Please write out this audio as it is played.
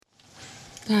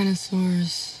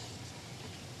Dinosaurs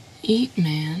eat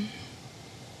man.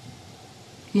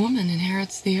 Woman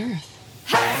inherits the earth.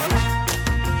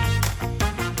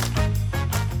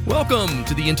 Welcome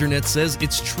to The Internet Says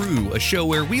It's True, a show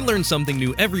where we learn something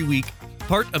new every week,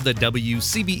 part of the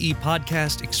WCBE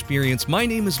podcast experience. My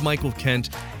name is Michael Kent.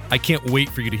 I can't wait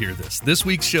for you to hear this. This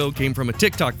week's show came from a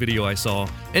TikTok video I saw,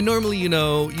 and normally,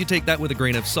 you take that with a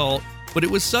grain of salt, but it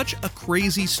was such a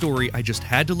crazy story, I just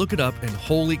had to look it up, and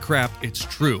holy crap, it's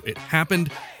true. It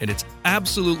happened, and it's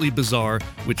absolutely bizarre,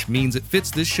 which means it fits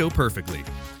this show perfectly.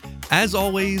 As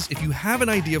always, if you have an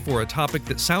idea for a topic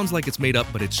that sounds like it's made up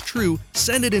but it's true,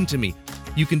 send it in to me.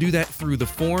 You can do that through the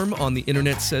form on the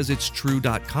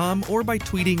internetsaysitstrue.com or by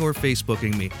tweeting or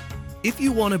Facebooking me. If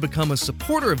you want to become a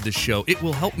supporter of this show, it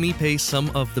will help me pay some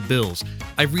of the bills.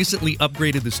 I've recently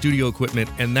upgraded the studio equipment,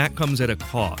 and that comes at a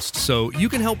cost. So you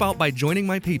can help out by joining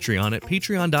my Patreon at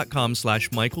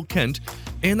patreon.com/MichaelKent.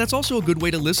 And that's also a good way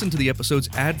to listen to the episodes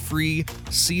ad-free,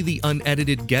 see the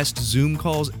unedited guest Zoom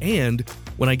calls, and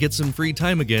when I get some free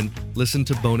time again, listen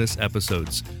to bonus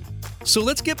episodes. So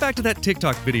let's get back to that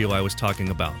TikTok video I was talking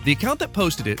about. The account that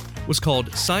posted it was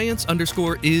called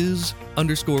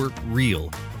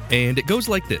science_is_real. And it goes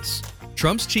like this.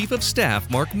 Trump's chief of staff,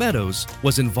 Mark Meadows,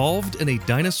 was involved in a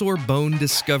dinosaur bone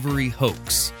discovery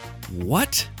hoax.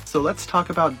 What? So let's talk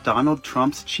about Donald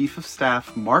Trump's chief of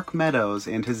staff, Mark Meadows,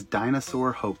 and his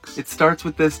dinosaur hoax. It starts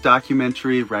with this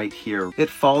documentary right here. It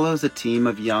follows a team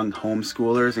of young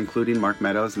homeschoolers, including Mark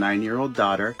Meadows' 9-year-old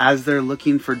daughter, as they're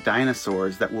looking for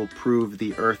dinosaurs that will prove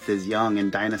the Earth is young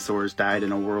and dinosaurs died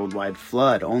in a worldwide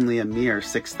flood only a mere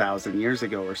 6,000 years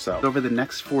ago or so. Over the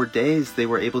next 4 days, they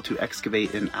were able to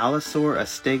excavate an allosaur, a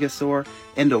stegosaur,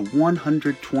 and a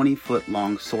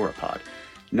 120-foot-long sauropod.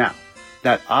 Now,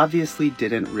 that obviously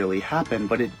didn't really happen,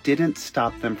 but it didn't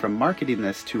stop them from marketing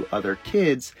this to other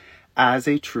kids as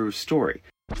a true story.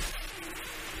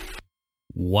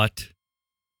 What?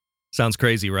 Sounds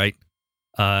crazy, right?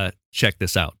 Check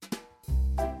this out.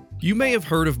 You may have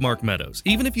heard of Mark Meadows.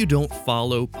 Even if you don't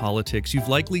follow politics, you've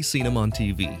likely seen him on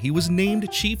TV. He was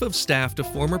named chief of staff to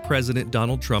former President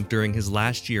Donald Trump during his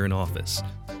last year in office.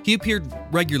 He appeared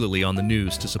regularly on the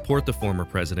news to support the former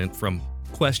president, from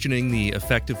questioning the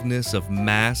effectiveness of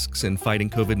masks in fighting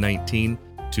COVID-19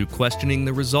 to questioning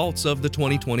the results of the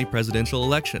 2020 presidential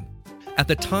election. At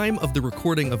the time of the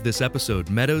recording of this episode,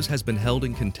 Meadows has been held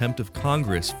in contempt of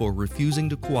Congress for refusing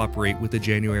to cooperate with the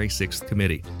January 6th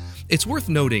committee. It's worth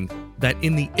noting that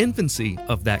in the infancy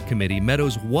of that committee,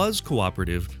 Meadows was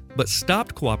cooperative, but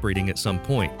stopped cooperating at some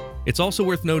point. It's also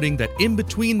worth noting that in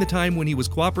between the time when he was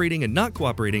cooperating and not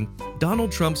cooperating,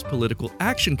 Donald Trump's Political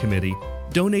Action Committee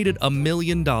donated $1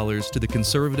 million to the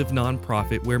conservative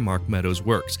nonprofit where Mark Meadows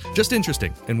works. Just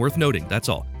interesting and worth noting, that's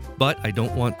all. But I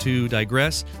don't want to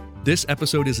digress. This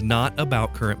episode is not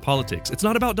about current politics. It's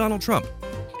not about Donald Trump.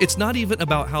 It's not even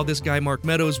about how this guy Mark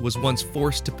Meadows was once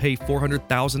forced to pay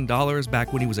 $400,000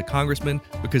 back when he was a congressman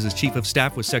because his chief of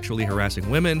staff was sexually harassing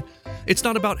women. It's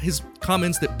not about his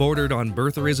comments that bordered on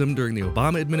birtherism during the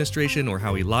Obama administration or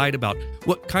how he lied about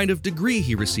what kind of degree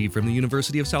he received from the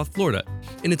University of South Florida.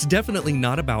 And it's definitely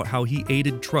not about how he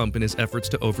aided Trump in his efforts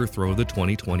to overthrow the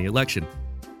 2020 election.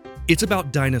 It's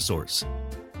about dinosaurs.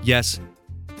 Yes,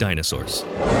 dinosaurs.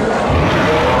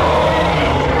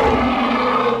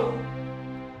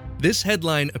 This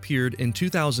headline appeared in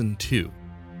 2002.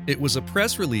 It was a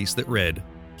press release that read,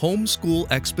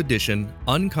 "Homeschool Expedition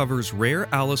Uncovers Rare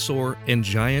Allosaur and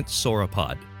Giant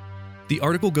Sauropod." The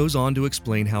article goes on to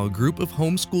explain how a group of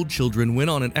homeschooled children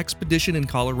went on an expedition in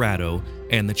Colorado,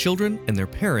 and the children and their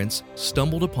parents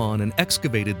stumbled upon and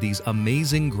excavated these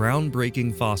amazing,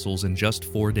 groundbreaking fossils in just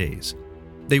 4 days.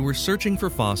 They were searching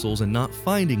for fossils and not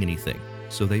finding anything,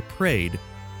 so they prayed,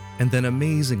 and then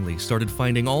amazingly started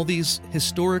finding all these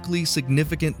historically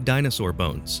significant dinosaur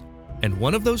bones. And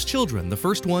one of those children, the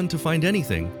first one to find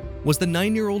anything, was the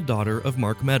 9-year-old daughter of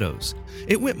Mark Meadows.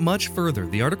 It went much further.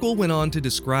 The article went on to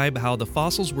describe how the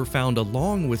fossils were found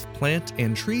along with plant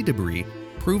and tree debris,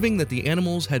 proving that the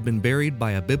animals had been buried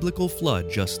by a biblical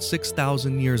flood just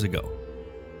 6,000 years ago.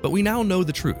 But we now know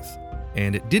the truth,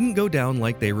 and it didn't go down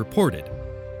like they reported.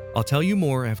 I'll tell you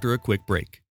more after a quick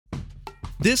break.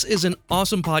 This is an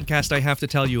awesome podcast I have to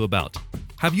tell you about.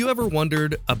 Have you ever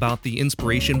wondered about the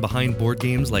inspiration behind board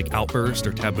games like Outburst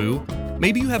or Taboo?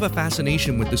 Maybe you have a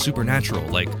fascination with the supernatural,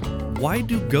 like, why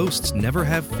do ghosts never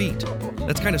have feet?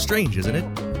 That's kind of strange, isn't it?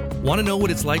 Want to know what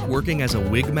it's like working as a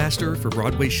wig master for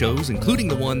Broadway shows, including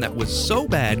the one that was so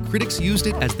bad critics used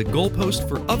it as the goalpost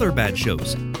for other bad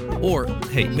shows? Or,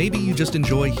 hey, maybe you just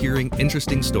enjoy hearing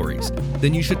interesting stories.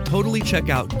 Then you should totally check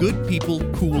out Good People,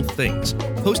 Cool Things,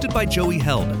 hosted by Joey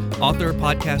Held, author,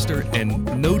 podcaster,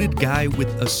 and noted guy with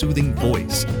a soothing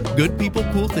voice. Good People,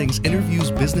 Cool Things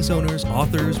interviews business owners,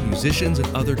 authors, musicians,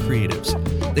 and other creatives.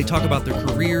 They talk about their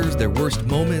careers, their worst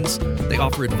moments, they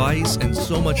offer advice, and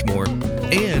so much more.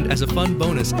 And as a fun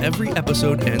bonus, every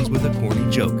episode ends with a corny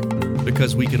joke,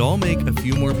 because we could all make a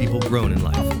few more people grown in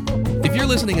life. If you're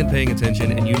listening and paying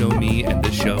attention and you know me and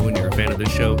this show and you're a fan of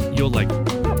this show, you'll like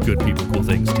Good People, Cool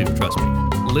Things too, trust me.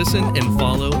 Listen and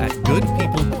follow at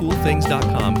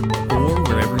goodpeoplecoolthings.com or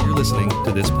wherever you're listening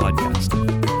to this podcast.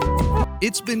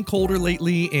 It's been colder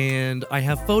lately, and I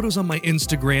have photos on my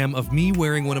Instagram of me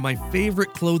wearing one of my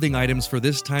favorite clothing items for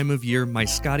this time of year, my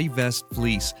Scotty Vest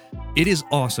fleece. It is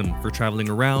awesome for traveling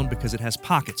around because it has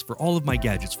pockets for all of my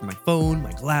gadgets, for my phone,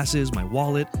 my glasses, my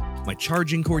wallet, my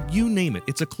charging cord, you name it.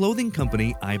 It's a clothing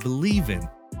company I believe in,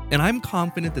 and I'm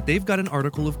confident that they've got an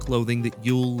article of clothing that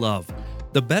you'll love.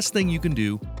 The best thing you can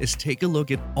do is take a look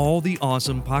at all the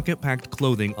awesome pocket-packed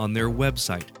clothing on their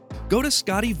website. Go to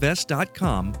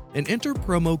scottyvest.com and enter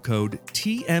promo code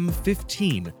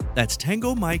TM15. That's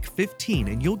Tango Mike 15,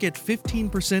 and you'll get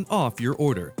 15% off your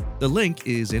order. The link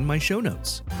is in my show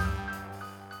notes.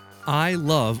 I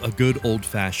love a good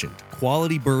old-fashioned.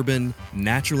 Quality bourbon,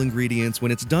 natural ingredients.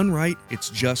 When it's done right, it's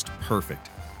just perfect.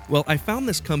 Well, I found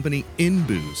this company, In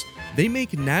Booze. They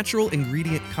make natural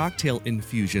ingredient cocktail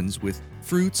infusions with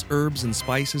fruits, herbs, and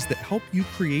spices that help you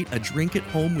create a drink at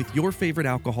home with your favorite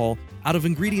alcohol out of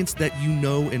ingredients that you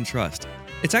know and trust.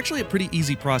 It's actually a pretty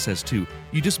easy process, too.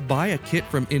 You just buy a kit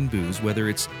from In Booze, whether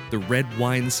it's the red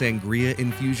wine sangria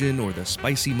infusion or the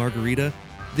spicy margarita.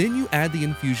 Then you add the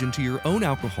infusion to your own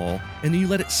alcohol, and then you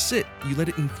let it sit. You let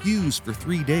it infuse for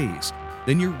 3 days.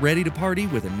 Then you're ready to party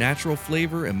with a natural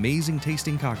flavor, amazing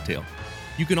tasting cocktail.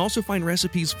 You can also find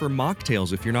recipes for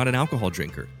mocktails if you're not an alcohol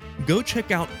drinker. Go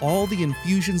check out all the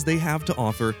infusions they have to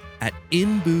offer at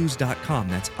inbooze.com.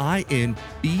 That's INBOOZE.com.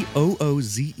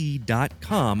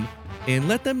 And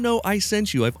let them know I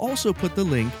sent you. I've also put the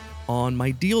link on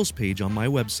my deals page on my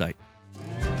website.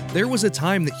 There was a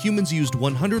time that humans used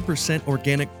 100%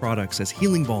 organic products as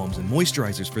healing balms and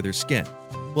moisturizers for their skin.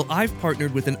 Well, I've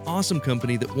partnered with an awesome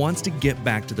company that wants to get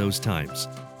back to those times.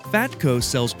 Fatco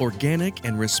sells organic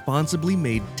and responsibly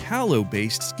made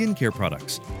tallow-based skincare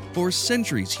products. For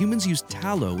centuries, humans used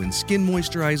tallow in skin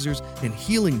moisturizers and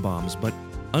healing balms, but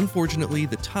unfortunately,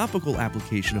 the topical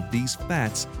application of these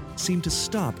fats seemed to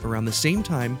stop around the same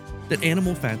time that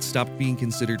animal fats stopped being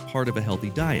considered part of a healthy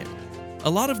diet. A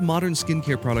lot of modern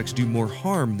skincare products do more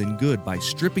harm than good by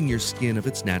stripping your skin of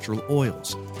its natural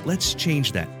oils. Let's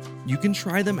change that. You can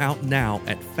try them out now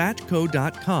at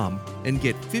fatco.com and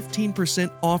get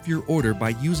 15% off your order by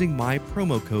using my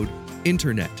promo code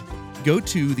INTERNET. Go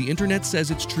to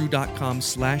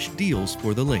theinternetsaysitstrue.com/deals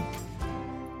for the link.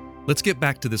 Let's get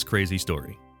back to this crazy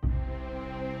story.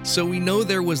 So we know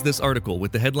there was this article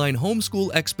with the headline,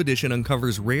 Homeschool Expedition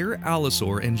Uncovers Rare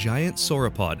Allosaur and Giant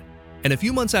Sauropod. And a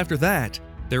few months after that,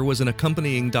 there was an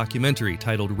accompanying documentary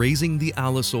titled Raising the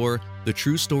Allosaur, the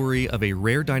true story of a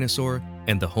rare dinosaur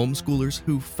and the homeschoolers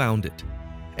who found it.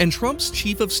 And Trump's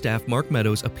chief of staff, Mark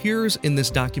Meadows, appears in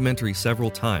this documentary several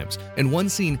times. In one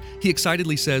scene, he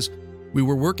excitedly says, "We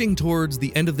were working towards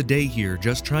the end of the day here,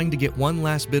 just trying to get one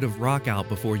last bit of rock out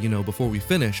before we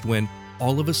finished, when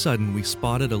all of a sudden we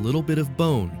spotted a little bit of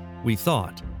bone, we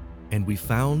thought, and we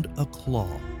found a claw."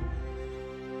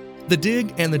 The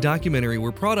dig and the documentary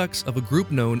were products of a group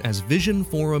known as Vision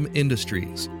Forum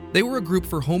Industries. They were a group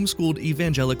for homeschooled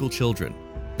evangelical children.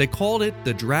 They called it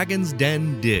the Dragon's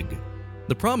Den Dig.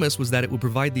 The promise was that it would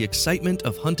provide the excitement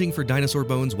of hunting for dinosaur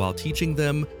bones while teaching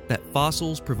them that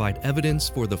fossils provide evidence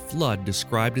for the flood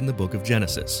described in the book of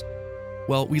Genesis.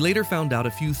 Well, we later found out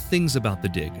a few things about the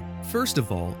dig. First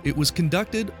of all, it was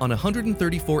conducted on a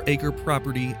 134-acre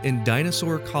property in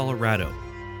Dinosaur, Colorado.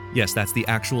 Yes, that's the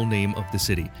actual name of the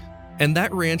city. And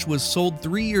that ranch was sold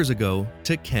 3 years ago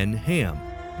to Ken Ham.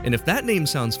 And if that name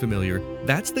sounds familiar,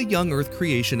 that's the young Earth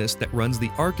creationist that runs the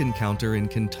Ark Encounter in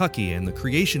Kentucky and the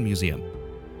Creation Museum.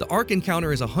 The Ark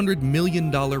Encounter is a $100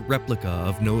 million replica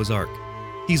of Noah's Ark.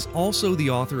 He's also the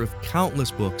author of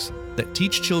countless books that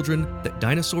teach children that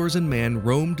dinosaurs and man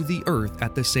roamed the earth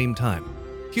at the same time.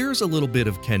 Here's a little bit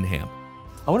of Ken Ham.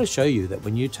 I want to show you that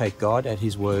when you take God at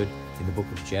his word in the book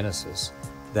of Genesis,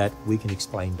 that we can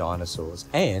explain dinosaurs,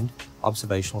 and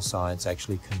observational science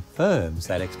actually confirms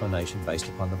that explanation based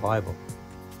upon the Bible.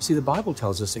 See, the Bible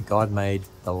tells us that God made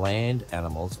the land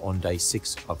animals on day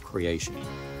 6 of creation.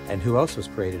 And who else was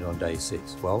created on day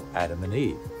 6? Well, Adam and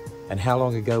Eve. And how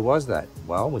long ago was that?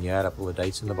 Well, when you add up all the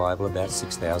dates in the Bible, about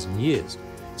 6,000 years.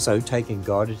 So taking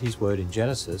God at his word in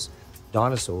Genesis,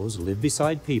 dinosaurs lived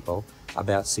beside people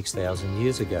about 6,000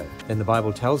 years ago. Then the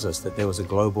Bible tells us that there was a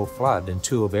global flood and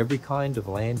 2 of every kind of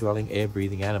land-dwelling,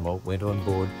 air-breathing animal went on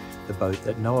board the boat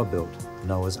that Noah built,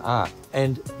 Noah's Ark.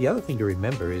 And the other thing to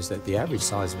remember is that the average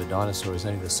size of a dinosaur is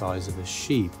only the size of a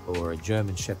sheep or a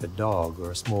German shepherd dog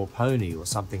or a small pony or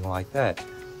something like that.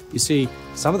 You see,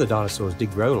 some of the dinosaurs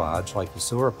did grow large, like the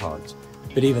sauropods,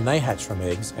 but even they hatched from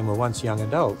eggs and were once young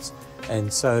adults,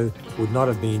 and so would not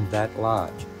have been that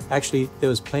large. Actually, there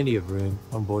was plenty of room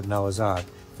on board Noah's Ark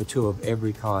for 2 of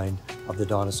every kind of the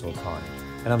dinosaur kind.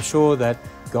 And I'm sure that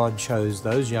God chose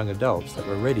those young adults that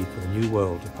were ready for the new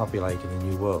world to populate in the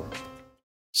new world.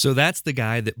 So that's the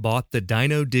guy that bought the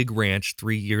Dino Dig Ranch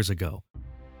 3 years ago.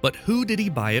 But who did he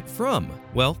buy it from?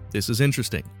 Well, this is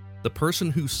interesting. The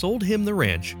person who sold him the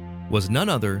ranch was none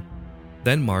other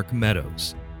than Mark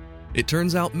Meadows. It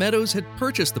turns out Meadows had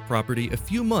purchased the property a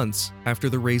few months after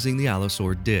the Raising the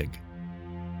Allosaur dig.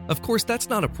 Of course, that's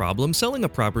not a problem. Selling a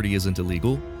property isn't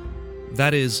illegal.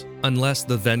 That is, unless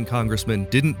the then congressman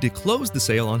didn't disclose the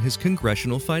sale on his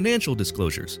congressional financial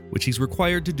disclosures, which he's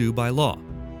required to do by law.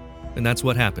 And that's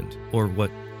what happened, or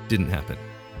what didn't happen.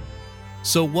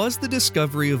 So was the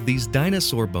discovery of these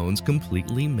dinosaur bones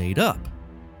completely made up?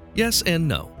 Yes and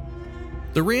no.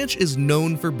 The ranch is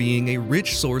known for being a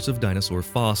rich source of dinosaur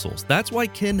fossils. That's why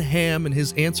Ken Ham and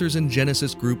his Answers in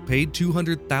Genesis group paid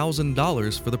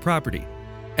 $200,000 for the property.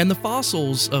 And the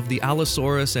fossils of the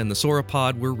Allosaurus and the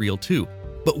sauropod were real too.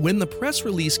 But when the press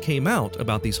release came out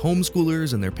about these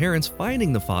homeschoolers and their parents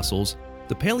finding the fossils,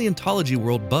 the paleontology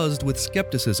world buzzed with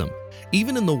skepticism.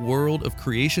 Even in the world of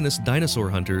creationist dinosaur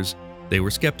hunters, they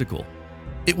were skeptical.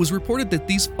 It was reported that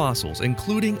these fossils,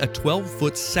 including a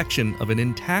 12-foot section of an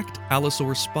intact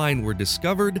allosaur spine, were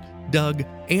discovered, dug,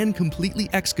 and completely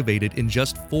excavated in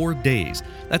just 4 days.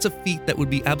 That's a feat that would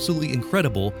be absolutely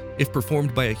incredible if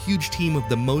performed by a huge team of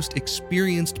the most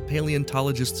experienced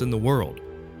paleontologists in the world.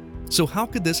 So how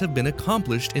could this have been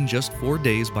accomplished in just 4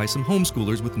 days by some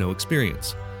homeschoolers with no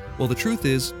experience? Well, the truth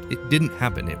is, it didn't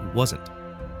happen. It wasn't.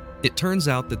 It turns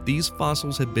out that these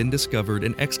fossils had been discovered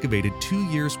and excavated 2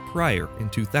 years prior in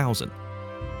 2000.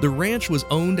 The ranch was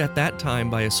owned at that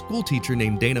time by a schoolteacher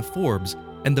named Dana Forbes,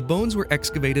 and the bones were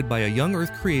excavated by a young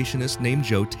Earth creationist named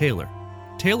Joe Taylor.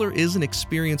 Taylor is an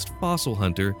experienced fossil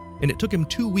hunter, and it took him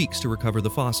 2 weeks to recover the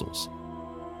fossils.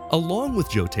 Along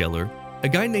with Joe Taylor, a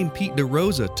guy named Pete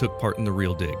DeRosa took part in the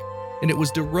real dig, and it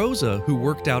was DeRosa who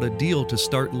worked out a deal to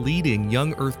start leading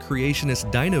young Earth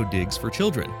creationist dino digs for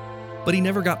children. But he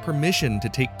never got permission to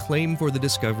take claim for the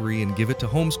discovery and give it to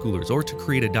homeschoolers or to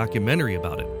create a documentary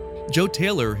about it. Joe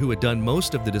Taylor, who had done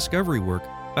most of the discovery work,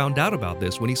 found out about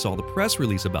this when he saw the press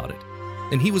release about it.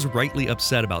 And he was rightly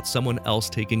upset about someone else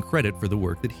taking credit for the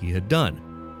work that he had done.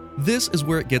 This is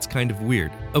where it gets kind of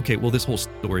weird. Okay, well, this whole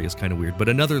story is kind of weird, but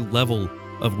another level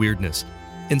of weirdness.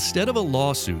 Instead of a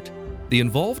lawsuit, the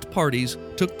involved parties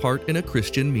took part in a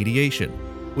Christian mediation,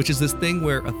 which is this thing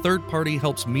where a third party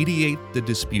helps mediate the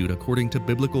dispute according to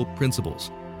biblical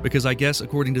principles. Because I guess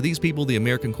according to these people, the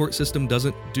American court system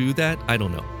doesn't do that? I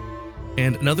don't know.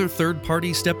 And another third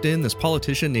party stepped in, this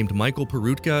politician named Michael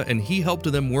Perutka, and he helped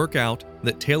them work out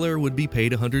that Taylor would be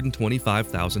paid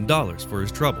 $125,000 for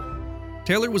his trouble.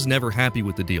 Taylor was never happy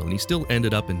with the deal, and he still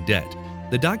ended up in debt.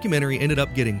 The documentary ended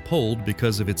up getting pulled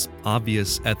because of its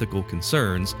obvious ethical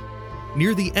concerns.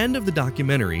 Near the end of the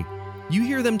documentary, you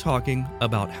hear them talking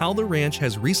about how the ranch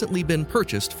has recently been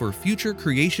purchased for future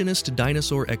creationist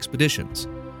dinosaur expeditions.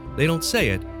 They don't say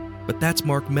it, but that's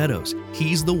Mark Meadows.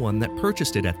 He's the one that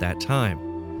purchased it at that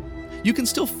time. You can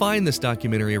still find this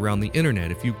documentary around the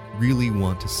internet if you really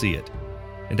want to see it.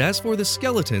 And as for the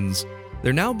skeletons,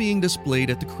 they're now being displayed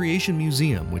at the Creation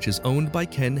Museum, which is owned by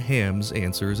Ken Ham's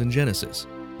Answers in Genesis.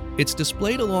 It's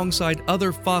displayed alongside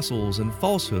other fossils and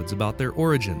falsehoods about their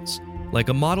origins, like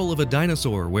a model of a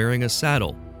dinosaur wearing a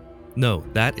saddle. No,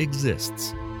 that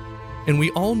exists. And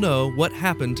we all know what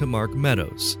happened to Mark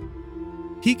Meadows.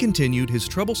 He continued his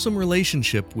troublesome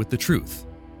relationship with the truth,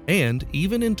 and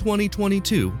even in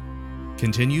 2022,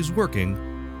 continues working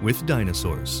with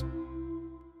dinosaurs.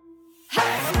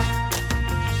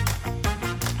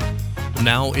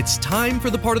 Now it's time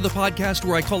for the part of the podcast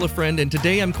where I call a friend, and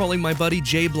today I'm calling my buddy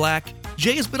Jay Black.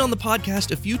 Jay has been on the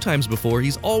podcast a few times before.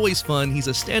 He's always fun. He's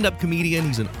a stand-up comedian,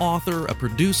 he's an author, a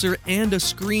producer, and a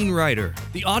screenwriter.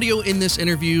 The audio in this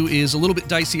interview is a little bit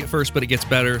dicey at first, but it gets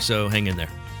better, so hang in there.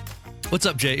 What's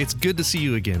up, Jay? It's good to see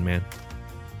you again, man.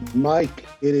 Mike,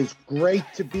 it is great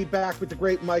to be back with the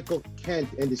great Michael Kent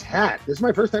and his hat. This is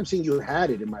my first time seeing you had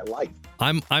it in my life.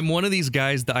 I'm one of these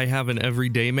guys that I have an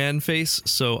everyday man face,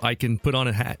 so I can put on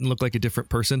a hat and look like a different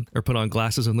person, or put on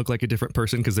glasses and look like a different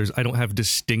person, because I don't have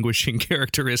distinguishing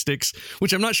characteristics,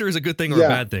 which I'm not sure is a good thing or a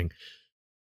bad thing.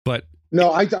 But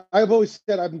no, I've always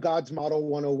said I'm God's model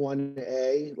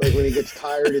 101A. Like when he gets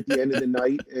tired at the end of the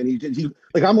night, and he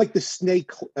like I'm like the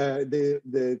snake,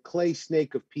 the clay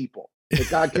snake of people. Like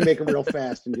God can make him real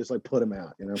fast and just like put him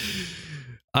out, you know.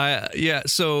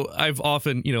 So I've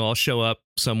often, I'll show up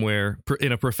somewhere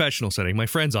in a professional setting. My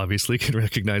friends obviously can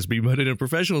recognize me, but in a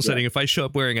professional setting, if I show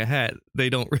up wearing a hat, they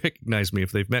don't recognize me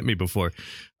if they've met me before.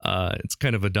 It's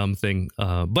kind of a dumb thing,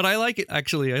 but I like it.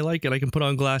 Actually, I like it. I can put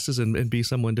on glasses and be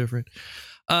someone different.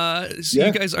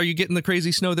 You guys, are you getting the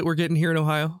crazy snow that we're getting here in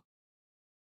Ohio?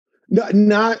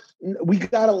 No, we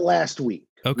got it last week.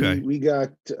 Okay. We got,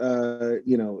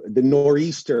 the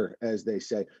nor'easter, as they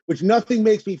say, which nothing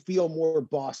makes me feel more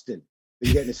Boston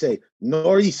than getting to say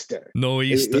nor'easter.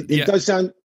 Nor'easter. It does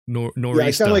sound, nor'easter. I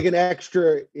sound like an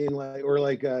extra in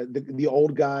the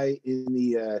old guy in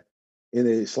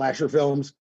the slasher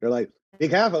films. They're like, be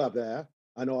careful up there.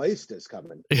 A nor'easter's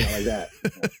coming, like that.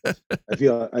 I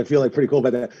feel like pretty cool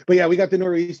about that. But yeah, we got the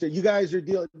nor'easter. You guys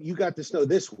you got the snow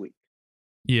this week.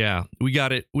 Yeah, we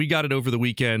got it over the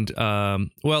weekend.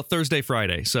 Thursday,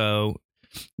 Friday. So,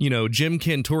 Jim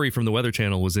Cantore from the Weather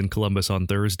Channel was in Columbus on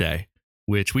Thursday,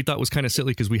 which we thought was kind of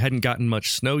silly because we hadn't gotten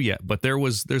much snow yet. But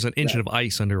there's an inch of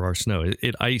ice under our snow.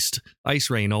 It ice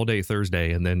rain all day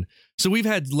Thursday. And then so we've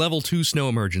had level 2 snow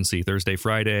emergency Thursday,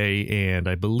 Friday, and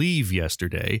I believe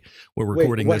yesterday. We're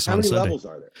recording this on Sunday. How many levels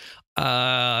are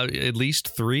there? At least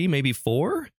 3, maybe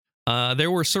 4.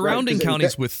 There were surrounding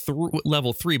counties with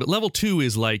level 3, but level 2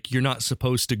 is like you're not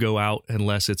supposed to go out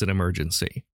unless it's an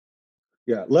emergency.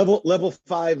 Yeah, level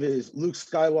 5 is Luke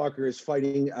Skywalker is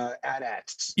fighting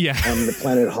AT-ATs on the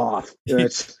planet Hoth.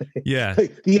 Yeah,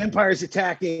 the Empire's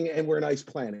attacking, and we're an ice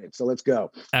planet, so let's go.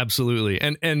 Absolutely.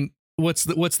 And what's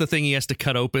the thing he has to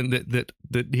cut open that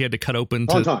he had to cut open?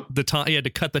 He had to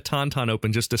cut the tauntaun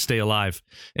open just to stay alive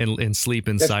and sleep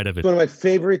inside of it. One of my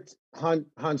favorite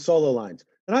Han Solo lines.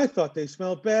 And I thought they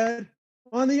smelled bad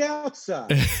on the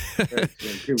outside.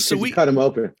 So we cut them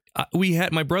open.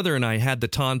 My brother and I had the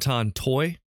Tauntaun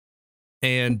toy,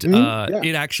 and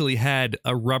it actually had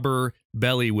a rubber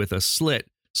belly with a slit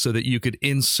so that you could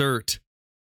insert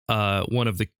one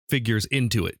of the figures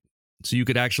into it. So you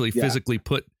could actually physically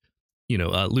put,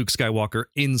 Luke Skywalker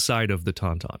inside of the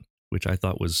Tauntaun, which I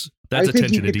thought that's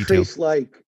attention to detail. Trace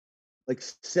like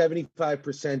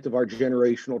 75% of our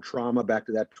generational trauma back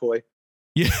to that toy.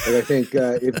 Yeah, and I think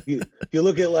if you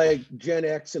look at like Gen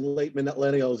X and late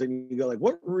millennials, and you go like,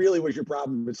 what really was your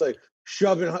problem? It's like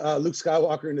shoving Luke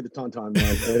Skywalker into the Tauntaun, man.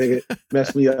 I think it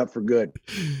messed me up for good.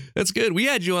 That's good. We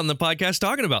had you on the podcast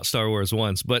talking about Star Wars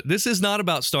once, but this is not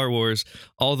about Star Wars,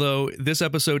 although this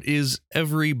episode is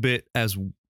every bit as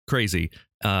crazy.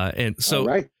 And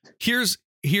so here's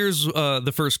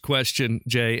the first question,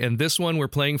 Jay, and this one we're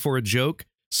playing for a joke.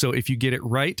 So if you get it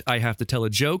right, I have to tell a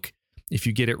joke. If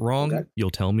you get it wrong, you'll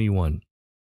tell me one.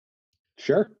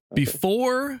 Sure. Okay.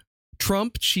 Before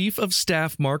Trump Chief of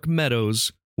Staff Mark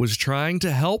Meadows was trying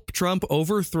to help Trump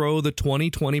overthrow the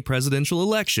 2020 presidential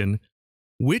election,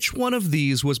 which one of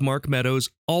these was Mark Meadows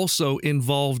also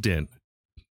involved in?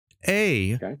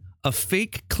 A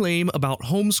fake claim about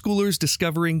homeschoolers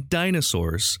discovering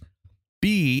dinosaurs.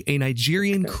 B, a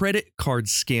Nigerian credit card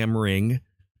scam ring.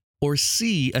 Or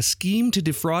C, a scheme to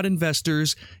defraud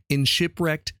investors in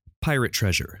shipwrecked pirate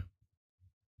treasure.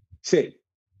 C.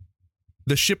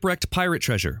 The shipwrecked pirate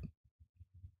treasure.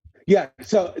 Yeah,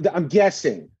 so I'm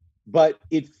guessing, but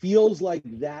it feels like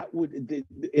that would,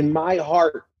 in my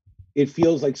heart, it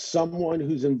feels like someone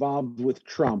who's involved with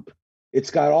Trump.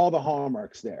 It's got all the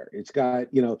hallmarks there. It's got,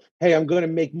 hey, I'm going to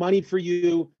make money for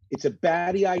you. It's a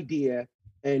baddie idea,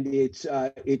 and it's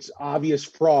obvious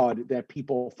fraud that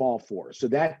people fall for. So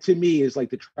that to me is like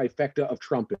the trifecta of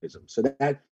Trumpism. So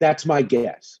that's my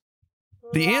guess.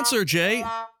 The answer, Jay,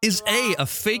 is A, a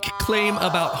fake claim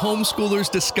about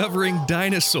homeschoolers discovering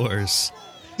dinosaurs.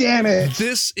 Damn it.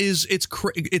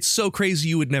 It's so crazy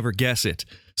you would never guess it.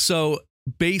 So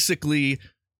basically,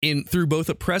 through both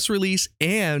a press release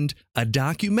and a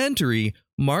documentary,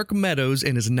 Mark Meadows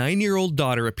and his 9-year-old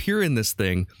daughter appear in this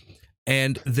thing,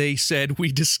 and they said,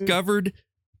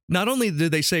 not only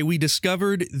did they say we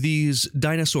discovered these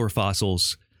dinosaur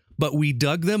fossils, but we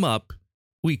dug them up.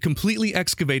 We completely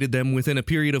excavated them within a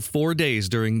period of 4 days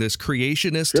during this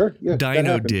creationist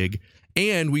dino dig,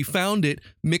 and we found it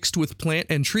mixed with plant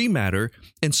and tree matter,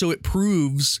 and so it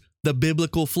proves the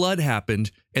biblical flood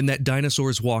happened and that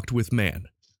dinosaurs walked with man.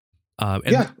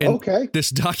 And okay. This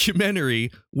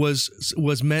documentary was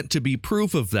meant to be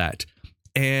proof of that.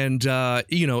 And,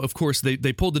 of course,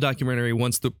 they pulled the documentary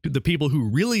once the people who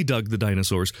really dug the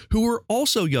dinosaurs, who were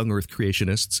also young Earth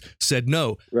creationists, said,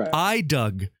 no, Right. I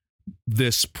dug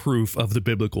this proof of the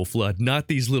biblical flood, not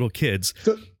these little kids.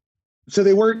 So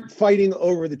they weren't fighting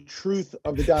over the truth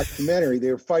of the documentary.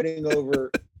 They were fighting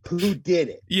over who did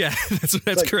it. Yeah, that's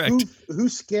Like, correct. Who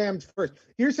scammed first?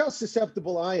 Here's how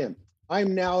susceptible I am.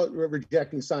 I'm now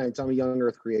rejecting science. I'm a young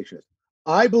Earth creationist.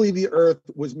 I believe the Earth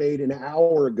was made an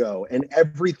hour ago, and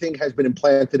everything has been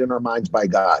implanted in our minds by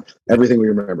God. Everything we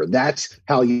remember. That's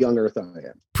how young Earth I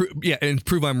am. And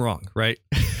prove I'm wrong, right?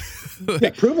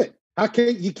 Yeah, prove it. How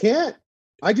can you can't?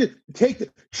 I just take the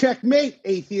checkmate,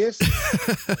 atheist.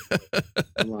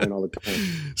 I'm lying all the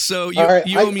time. So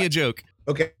you owe me a joke.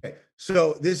 Okay,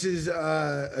 so this is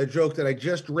a joke that I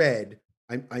just read.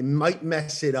 I might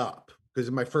mess it up because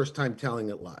it's my first time telling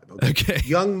it live. Okay.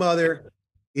 Young mother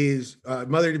is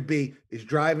mother to be is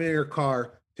driving in her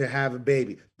car to have a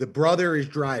baby. The brother is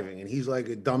driving, and he's like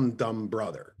a dumb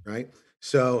brother, right?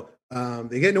 So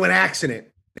they get into an accident,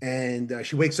 and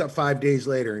she wakes up 5 days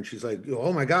later, and she's like,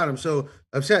 "Oh my God, I'm so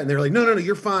upset." And they're like, "No,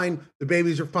 you're fine. The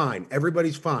babies are fine.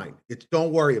 Everybody's fine.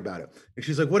 Don't worry about it." And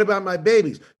she's like, "What about my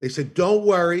babies?" They said, "Don't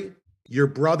worry. Your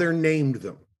brother named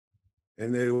them."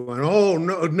 And they went, "Oh,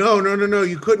 no.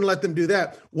 You couldn't let them do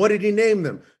that. What did he name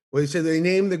them?" Well, he said they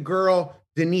named the girl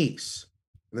Denise.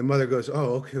 And the mother goes,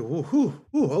 "Oh, okay.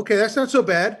 Okay. That's not so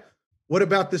bad. What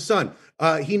about the son?"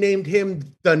 He named him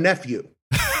the nephew.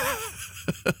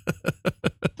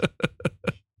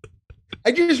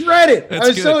 I just read it. I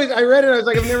read it. I was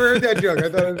like, I've never heard that joke. I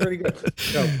thought it was pretty good.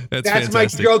 So that's my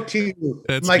joke to you,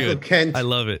 That's Michael good. Kent. I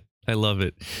love it.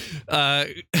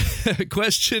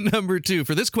 Question number 2.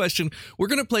 For this question, we're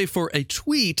going to play for a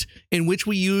tweet in which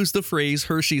we use the phrase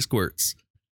Hershey squirts.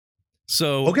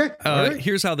 So Okay. All right.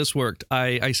 Here's how this worked.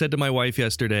 I said to my wife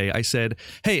yesterday, I said,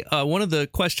 hey, one of the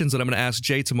questions that I'm going to ask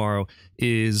Jay tomorrow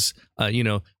is,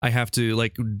 I have to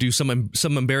do some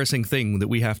embarrassing thing that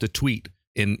we have to tweet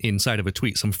inside of a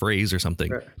tweet, some phrase or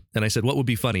something. Right. And I said, what would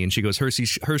be funny? And she goes,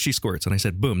 Hershey squirts. And I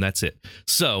said, boom, that's it.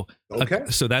 So,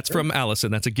 so that's from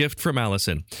Allison. That's a gift from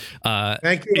Allison.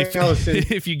 Thank you, Allison.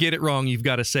 If you get it wrong, you've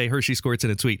got to say Hershey squirts in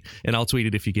a tweet, and I'll tweet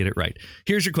it if you get it right.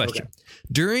 Here's your question. Okay.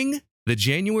 During the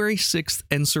January 6th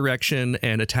insurrection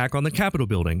and attack on the Capitol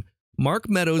building, Mark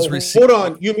Meadows received...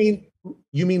 Hold on.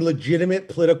 You mean legitimate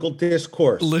political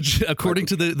discourse? According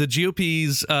to the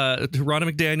GOP's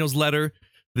Ronna McDaniel's letter,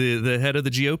 the head of the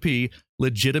GOP,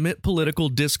 legitimate political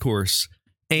discourse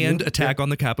and attack on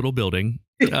the Capitol building.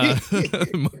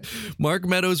 Mark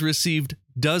Meadows received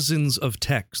dozens of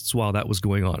texts while that was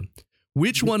going on.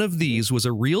 Which one of these was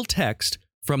a real text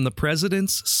from the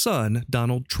president's son,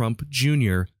 Donald Trump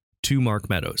Jr., to Mark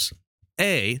Meadows?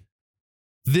 A,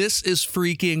 this is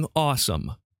freaking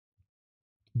awesome.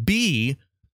 B,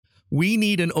 we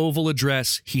need an Oval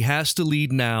address. He has to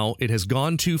lead now. It has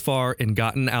gone too far and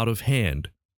gotten out of hand.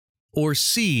 Or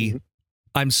C,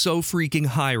 I'm so freaking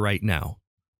high right now.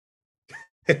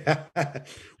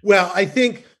 Well, I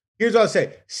think, here's what I'll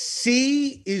say.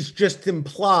 C is just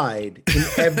implied in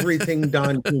everything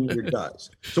Don Jr.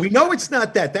 does. So we know it's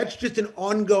not that. That's just an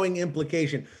ongoing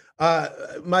implication.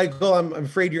 Michael, I'm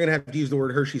afraid you're going to have to use the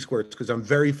word Hershey squirts because I'm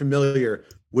very familiar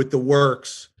with the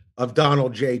works of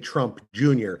Donald J. Trump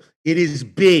Jr. It is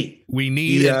B. We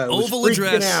need an Oval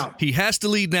address. Out. He has to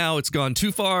lead now. It's gone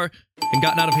too far and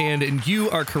gotten out of hand. And you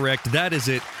are correct. That is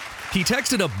it. He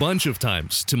texted a bunch of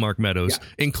times to Mark Meadows,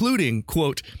 including,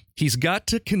 quote, he's got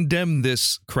to condemn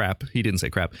this crap. He didn't say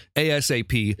crap.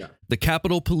 ASAP. Yeah. The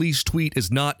Capitol Police tweet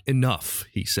is not enough,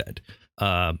 he said.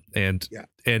 And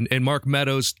Mark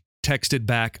Meadows texted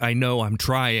back, I know, I'm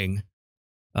trying.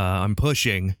 I'm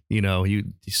pushing,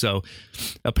 so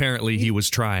apparently he was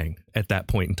trying at that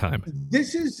point in time.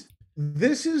 This is,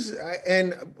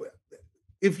 and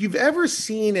if you've ever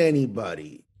seen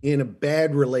anybody in a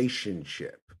bad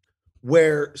relationship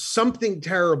where something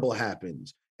terrible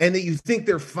happens and that you think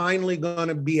they're finally going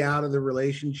to be out of the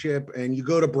relationship and you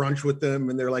go to brunch with them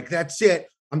and they're like, that's it.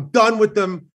 I'm done with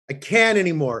them. I can't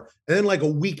anymore. And then like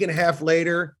a week and a half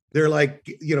later, they're like,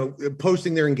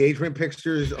 posting their engagement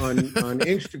pictures on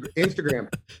Instagram.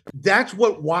 That's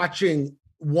what watching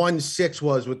 1-6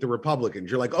 was with the Republicans.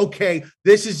 You're like, okay,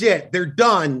 this is it. They're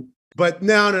done. But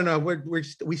no.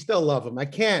 We still love him. I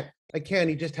can't.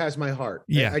 He just has my heart.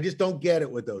 Yeah. I just don't get it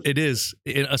with those. It is.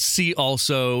 See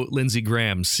also Lindsey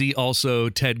Graham. See also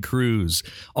Ted Cruz.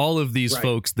 All of these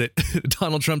folks that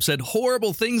Donald Trump said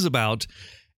horrible things about.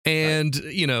 And,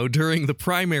 during the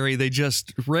primary, they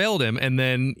just railed him. And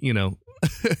then,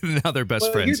 now they're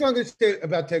best friends. Here's what I'm going to say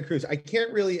about Ted Cruz. I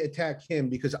can't really attack him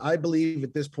because I believe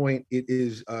at this point it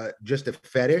is just a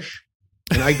fetish.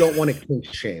 And I don't want to kink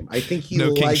shame. I think he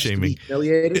likes to be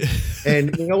humiliated.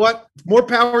 And you know what? More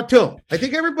power to him. I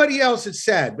think everybody else is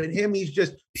sad, but him, he's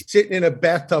just sitting in a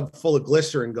bathtub full of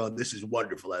glycerin going, this is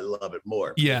wonderful. I love it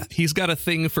more. Yeah, he's got a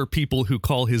thing for people who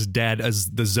call his dad as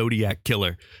the Zodiac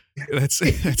Killer. That's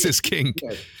his kink.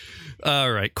 Yes.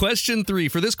 All right, question 3.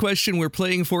 For this question, we're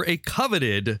playing for a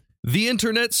coveted The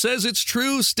Internet Says It's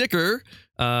True sticker.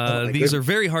 These are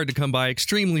very hard to come by,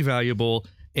 extremely valuable.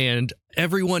 And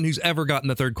everyone who's ever gotten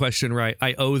the third question right,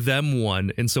 I owe them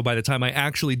one. And so by the time I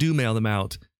actually do mail them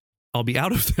out, I'll be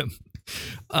out of them.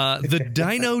 The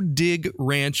Dino Dig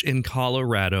Ranch in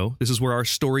Colorado, this is where our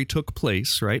story took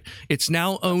place, right? It's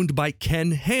now owned by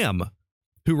Ken Ham,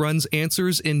 who runs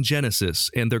Answers in Genesis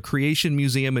and their Creation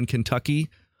Museum in Kentucky.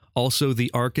 Also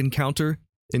the Ark Encounter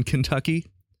in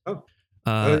Kentucky. Oh.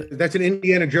 That's an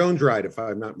Indiana Jones ride, if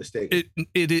I'm not mistaken.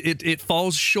 It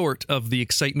falls short of the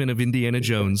excitement of Indiana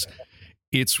Jones.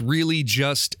 It's really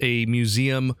just a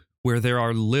museum where there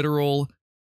are literal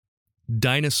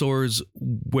dinosaurs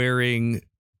wearing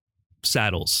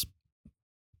saddles.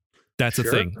 That's a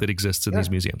thing that exists in these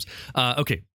museums.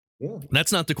 Okay. Yeah.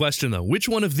 That's not the question, though. Which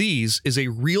one of these is a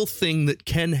real thing that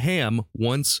Ken Ham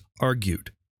once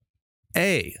argued?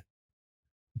 A.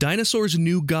 Dinosaurs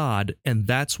knew God, and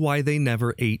that's why they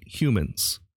never ate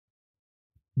humans.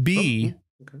 B.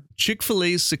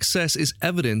 Chick-fil-A's success is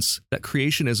evidence that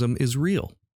creationism is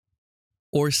real.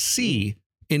 Or C.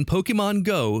 In Pokemon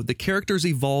Go, the characters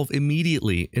evolve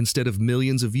immediately instead of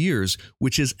millions of years,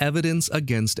 which is evidence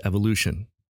against evolution.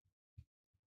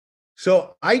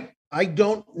 So I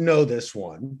don't know this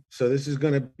one, so this is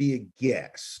going to be a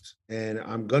guess, and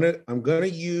I'm gonna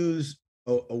use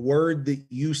a word that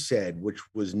you said, which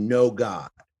was no God.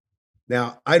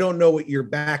 Now, I don't know what your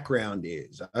background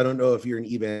is. I don't know if you're an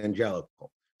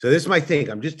evangelical. So this is my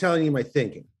thinking. I'm just telling you my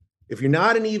thinking. If you're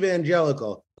not an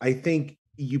evangelical, I think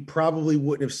you probably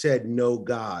wouldn't have said no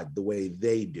God the way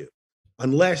they do,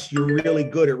 unless you're really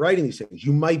good at writing these things.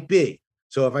 You might be.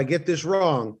 So if I get this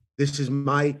wrong, this is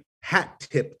my hat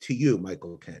tip to you,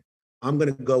 Michael Kent. I'm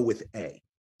going to go with A.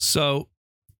 So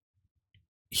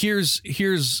here's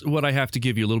what I have to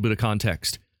give you a little bit of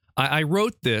context. I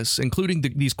wrote this, including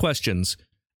these questions,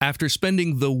 after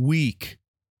spending the week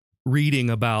reading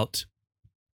about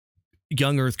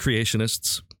young Earth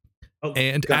creationists.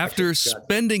 After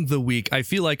spending the week, I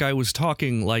feel like I was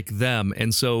talking like them.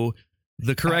 And so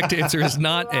the correct answer is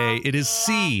not A, it is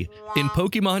C. In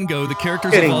Pokemon Go, the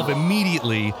characters evolve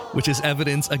immediately, which is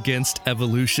evidence against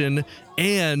evolution.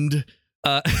 And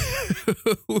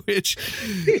which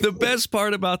the best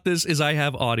part about this is I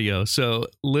have audio. So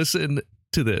listen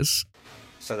to this.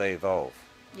 So they evolve.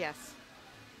 Yes.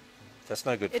 That's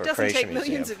no good for a creation museum. It doesn't take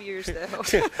millions of years, though.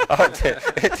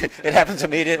 It happens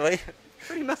immediately?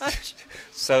 Pretty much.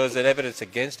 So is it evidence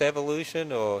against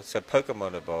evolution, or so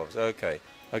Pokemon evolves? Okay,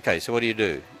 so what do you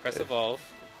do? Press evolve.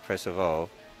 Press evolve.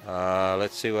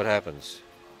 Let's see what happens.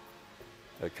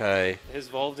 Okay. It has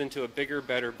evolved into a bigger,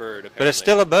 better bird, apparently. But it's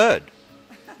still a bird.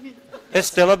 It's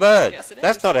still a bird. Yes,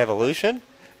 That's not evolution.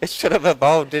 It should have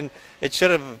evolved into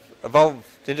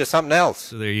something else.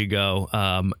 So there you go.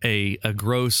 A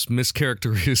gross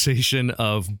mischaracterization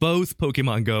of both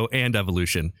Pokemon Go and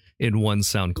evolution in one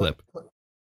sound clip.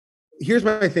 Here's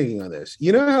my thinking on this.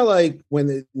 You know how, like, when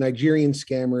the Nigerian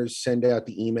scammers send out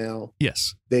the email?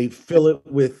 Yes. They fill it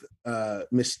with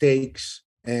mistakes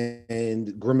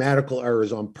and grammatical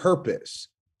errors on purpose,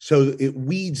 so it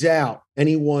weeds out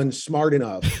anyone smart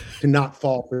enough to not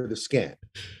fall for the scam.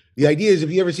 The idea is, if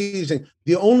you ever see these things,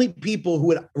 the only people who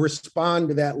would respond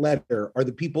to that letter are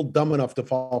the people dumb enough to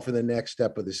fall for the next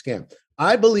step of the scam.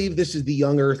 I believe this is the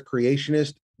young Earth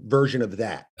creationist version of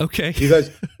that. Okay.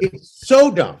 Because it's so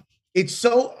dumb. It's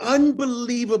so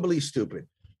unbelievably stupid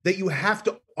that you have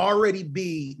to already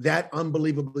be that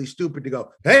unbelievably stupid to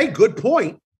go, hey, good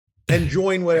point, and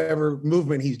join whatever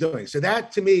movement he's doing. So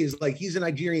that, to me, is like he's a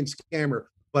Nigerian scammer,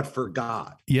 but for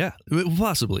God. Yeah,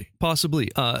 possibly.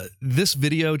 This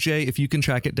video, Jay, if you can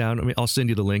track it down, I'll send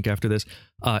you the link after this.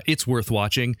 It's worth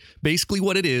watching. Basically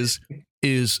what it is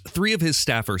 3 of his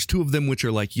staffers, 2 of them which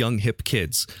are like young hip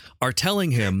kids, are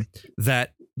telling him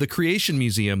that the Creation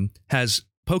Museum has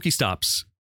Pokestops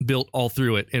built all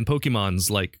through it and Pokemon's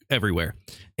like everywhere.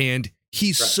 And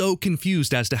he's so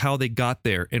confused as to how they got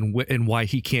there and why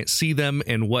he can't see them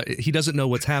and what he doesn't know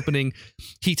what's happening.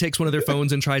 He takes one of their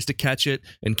phones and tries to catch it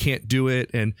and can't do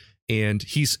it. And And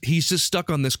he's just stuck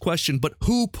on this question, but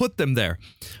who put them there?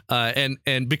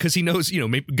 And because he knows,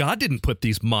 maybe God didn't put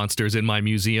these monsters in my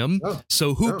museum.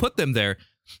 So who put them there?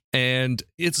 And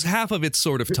it's half of it's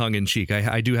sort of tongue in cheek.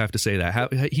 I do have to say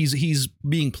that he's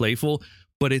being playful,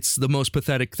 but it's the most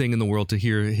pathetic thing in the world to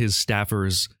hear his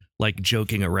staffers like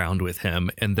joking around with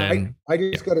him. And then I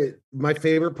just my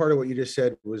favorite part of what you just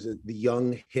said was the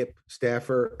young hip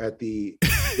staffer at the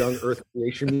Young Earth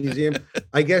Creation Museum.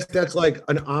 I guess that's like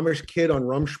an Amish kid on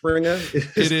Rumspringa.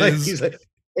 He's like,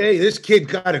 hey, this kid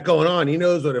got it going on. He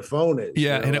knows what a phone is.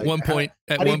 Yeah, and at one point,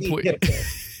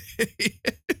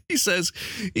 he says,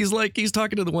 he's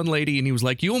talking to the one lady, and he was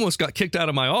like, you almost got kicked out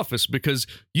of my office because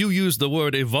you used the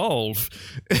word evolve.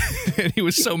 And he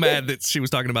was so mad that she was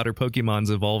talking about her Pokemons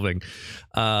evolving.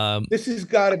 This has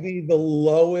got to be the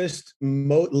lowest,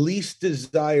 least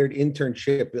desired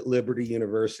internship at Liberty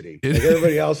University. Like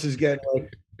everybody else is getting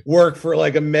like work for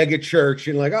like a mega church,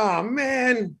 and like, oh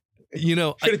man, should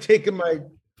have taken my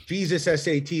Jesus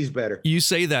SATs better. You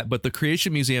say that, but the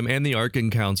Creation Museum and the Ark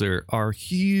Encounter are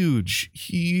huge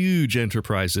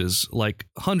enterprises, like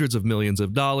hundreds of millions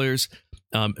of dollars.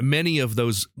 Many of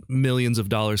those millions of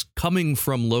dollars coming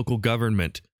from local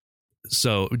government.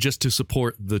 So just to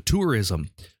support the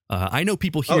tourism. I know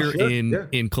people here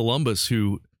in Columbus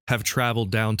who have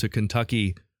traveled down to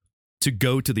Kentucky to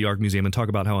go to the Ark Museum and talk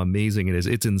about how amazing it is.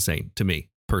 It's insane to me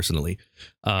personally.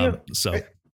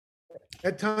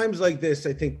 At times like this,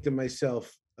 I think to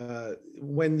myself,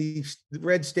 when the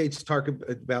red states talk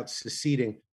about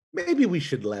seceding, maybe we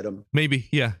should let them. Maybe,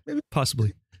 yeah,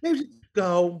 possibly. Maybe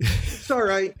go. It's all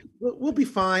right. We'll be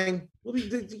fine. You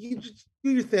just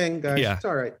do your thing, guys. Yeah. It's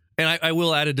all right. And I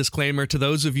will add a disclaimer to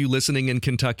those of you listening in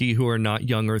Kentucky who are not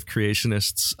young Earth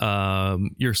creationists.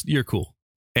 You're cool,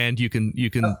 and you can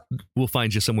we'll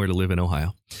find you somewhere to live in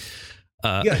Ohio.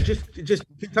 Just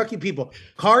Kentucky people.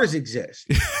 Cars exist.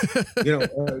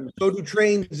 So do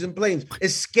trains and planes.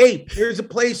 Escape. There's a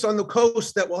place on the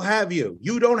coast that will have you.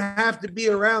 You don't have to be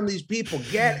around these people.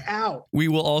 Get out. We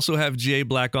will also have Jay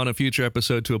Black on a future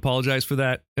episode to apologize for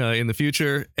that in the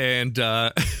future. And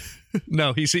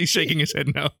no, he's shaking his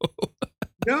head no.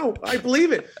 No, I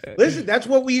believe it. Listen, that's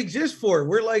what we exist for.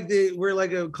 We're like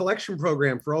a collection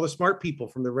program for all the smart people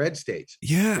from the red states.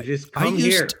 Yeah, just come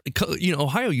here.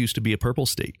 Ohio used to be a purple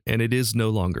state, and it is no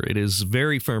longer. It is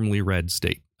very firmly red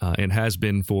state, and has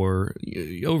been for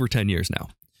over 10 years now.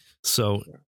 So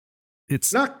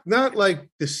it's not like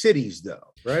the cities,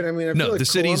 though, right? I mean, I feel like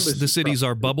the cities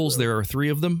are bubbles. There are 3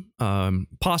 of them,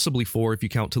 possibly 4 if you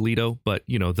count Toledo. But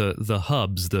the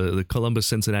hubs, the Columbus,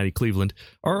 Cincinnati, Cleveland,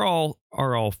 are all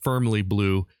firmly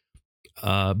blue.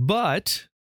 But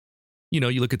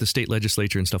you look at the state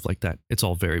legislature and stuff like that; it's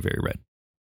all very, very red.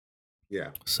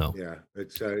 Yeah. So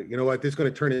it's you know what? This is going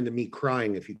to turn into me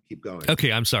crying if you keep going.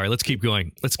 Okay, I'm sorry. Let's keep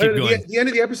going. The end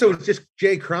of the episode is just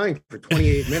Jay crying for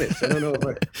 28 minutes. I don't know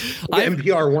if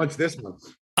NPR wants this one.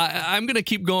 I'm going to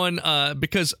keep going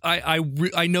because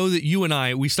I know that you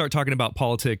and we start talking about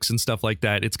politics and stuff like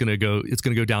that. It's going to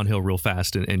go downhill real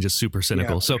fast and just super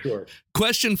cynical. Yeah, so sure.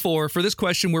 Question 4, for this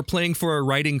question, we're playing for a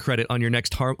writing credit on your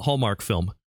next Hallmark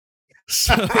film.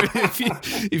 So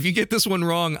if you get this one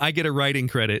wrong, I get a writing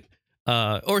credit.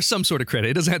 Or some sort of credit.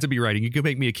 It doesn't have to be writing. You can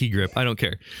make me a key grip. I don't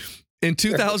care. In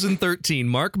 2013,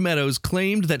 Mark Meadows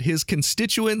claimed that his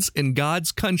constituents in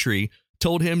God's country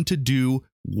told him to do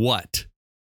what?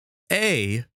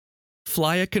 A,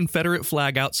 fly a Confederate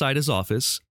flag outside his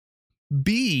office.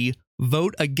 B,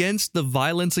 vote against the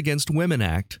Violence Against Women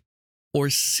Act. Or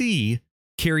C,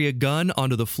 carry a gun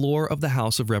onto the floor of the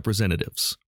House of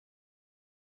Representatives.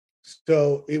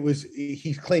 So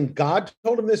he claimed God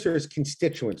told him this, or his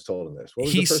constituents told him this? What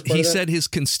was the first part he of that? said his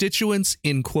constituents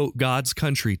in, quote, God's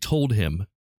country told him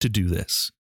to do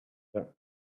this.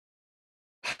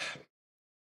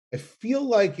 I feel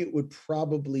like it would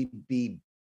probably be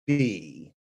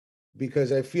B,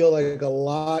 because I feel like a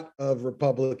lot of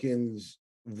Republicans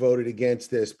voted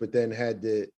against this, but then had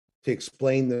to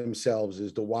explain themselves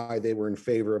as to why they were in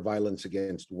favor of violence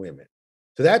against women.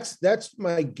 So that's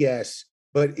my guess.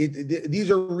 But these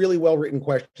are really well-written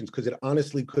questions, because it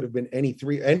honestly could have been any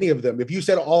of them. If you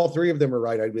said all 3 of them are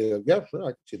right, I'd be like, yeah, sure,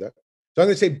 I can see that. So I'm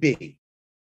going to say B.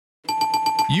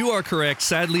 You are correct.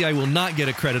 Sadly, I will not get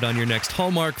a credit on your next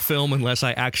Hallmark film unless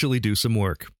I actually do some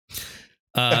work.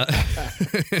 And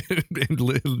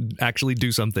actually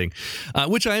do something,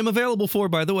 which I am available for,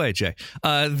 by the way, Jay.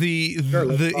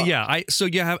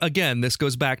 Again, this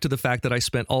goes back to the fact that I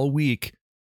spent all week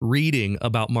reading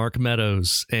about Mark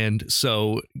Meadows, and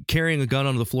so carrying a gun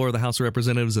onto the floor of the House of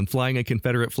Representatives and flying a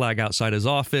Confederate flag outside his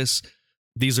office,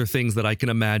 these are things that I can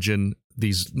imagine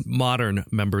these modern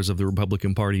members of the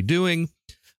Republican Party doing.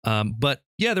 But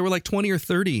yeah, there were like 20 or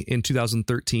 30 in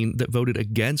 2013 that voted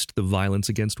against the Violence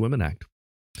Against Women Act.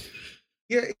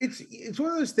 Yeah, it's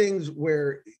one of those things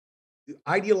where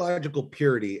ideological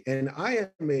purity, and I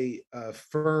am a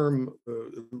firm,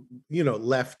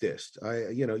 leftist.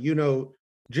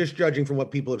 Just judging from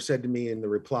what people have said to me in the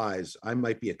replies, I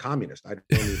might be a communist. I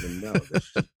don't even know.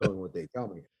 That's just what they tell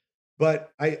me.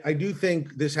 But I do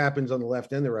think this happens on the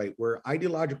left and the right, where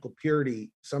ideological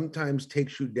purity sometimes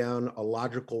takes you down a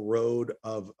logical road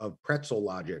of pretzel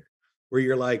logic, where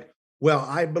you're like, well,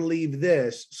 I believe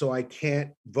this, so I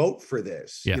can't vote for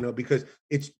this, because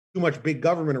it's too much big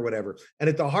government or whatever. And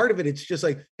at the heart of it, it's just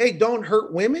like, hey, don't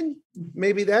hurt women.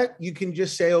 Maybe that you can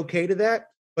just say okay to that,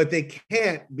 but they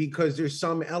can't because there's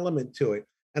some element to it.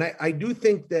 And I do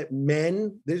think that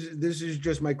men, this is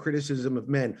just my criticism of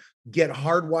men, get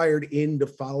hardwired into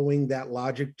following that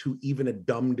logic to even a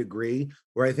dumb degree,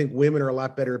 where I think women are a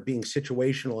lot better at being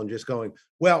situational and just going,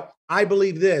 well, I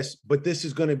believe this, but this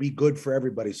is going to be good for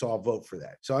everybody, so I'll vote for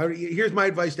that. So here's my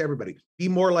advice to everybody. Be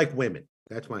more like women.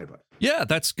 That's my advice. Yeah,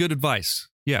 that's good advice.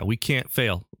 Yeah, we can't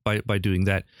fail by doing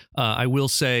that. I will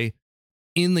say,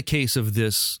 in the case of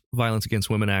this Violence Against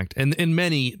Women Act, and in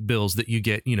many bills that you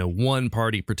get, one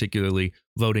party particularly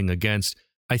voting against,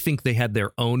 I think they had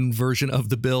their own version of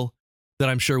the bill that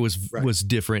I'm sure was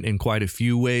different in quite a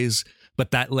few ways.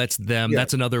 But that lets them,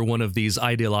 that's another one of these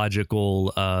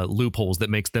ideological loopholes that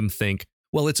makes them think,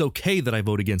 well, it's okay that I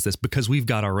vote against this because we've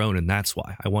got our own, and that's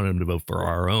why I want them to vote for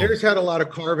our own. Theirs had a lot of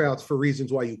carve-outs for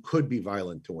reasons why you could be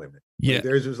violent to women. Yeah, like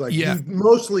theirs was like, you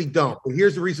mostly don't, but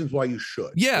here's the reasons why you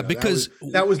should. Yeah, because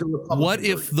that was the Republican what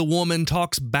if version. the woman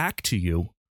talks back to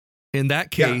you? In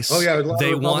that case,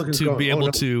 they want to be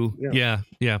able to. Yeah.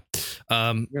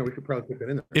 We could probably put that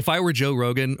in there. If I were Joe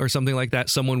Rogan or something like that,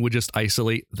 someone would just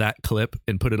isolate that clip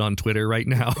and put it on Twitter right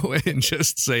now and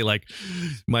just say, like,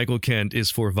 Michael Kent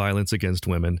is for violence against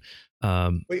women.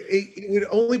 It would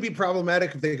only be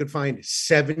problematic if they could find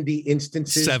 70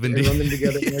 instances and run them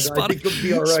together. I think it would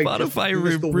be all right. Spotify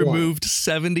removed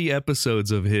 70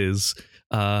 episodes of his,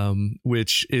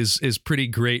 which is pretty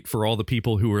great for all the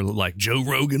people who were like, Joe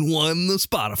Rogan won the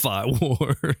Spotify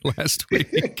war last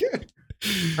week.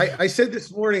 I said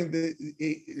this morning that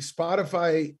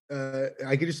Spotify,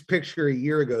 I could just picture a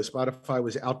year ago, Spotify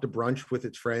was out to brunch with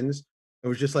its friends and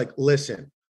was just like,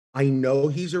 listen, I know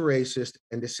he's a racist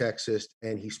and a sexist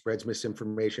and he spreads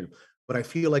misinformation, but I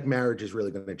feel like marriage is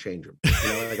really going to change him.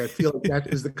 I feel like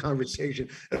that is the conversation.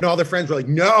 And all their friends were like,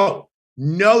 no,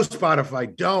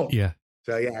 Spotify, don't. Yeah.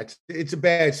 So it's a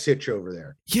bad sitch over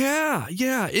there. Yeah.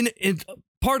 And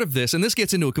part of this, and this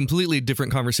gets into a completely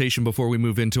different conversation before we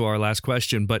move into our last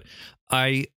question, but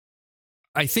I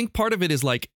think part of it is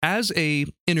like, as a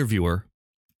interviewer,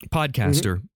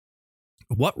 podcaster,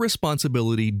 what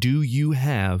responsibility do you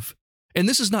have? And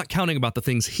this is not counting about the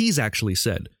things he's actually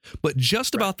said, but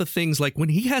just about the things like when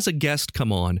he has a guest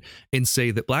come on and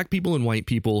say that black people and white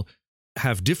people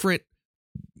have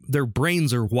their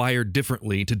brains are wired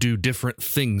differently to do different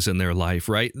things in their life,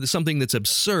 right? Something that's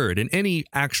absurd, and any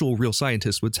actual real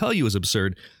scientist would tell you is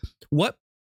absurd. What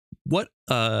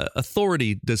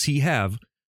authority does he have,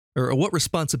 or what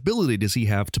responsibility does he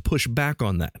have to push back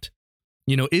on that?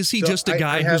 Is he just a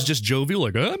guy who's just jovial,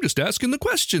 like, I'm just asking the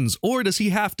questions? Or does he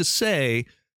have to say,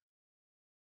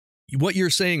 what you're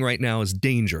saying right now is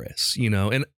dangerous,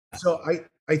 And so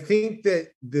I think that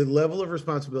the level of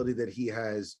responsibility that he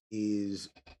has is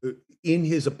in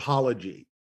his apology.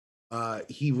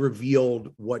 He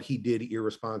revealed what he did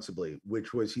irresponsibly,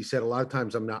 which was, he said a lot of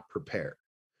times, I'm not prepared.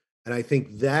 And I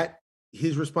think that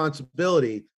his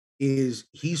responsibility is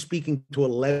he's speaking to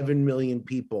 11 million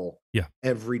people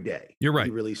every day. You're right.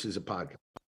 He releases a podcast.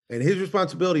 And his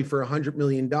responsibility for $100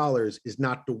 million is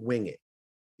not to wing it.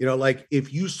 Like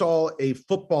if you saw a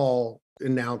football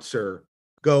announcer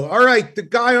go, all right, the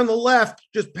guy on the left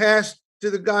just passed to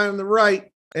the guy on the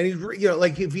right, and he's,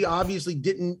 like if he obviously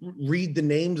didn't read the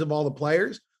names of all the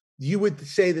players, you would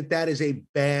say that is a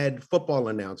bad football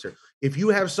announcer. If you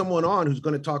have someone on who's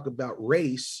going to talk about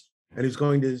race and who's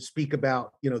going to speak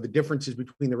about, the differences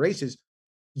between the races.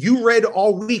 You read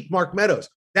all week Mark Meadows.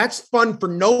 That's fun for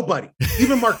nobody.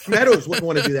 Even Mark Meadows wouldn't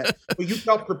want to do that. But you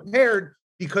felt prepared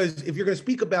because if you're going to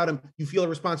speak about him, you feel a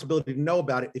responsibility to know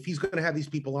about it. If he's going to have these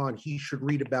people on, he should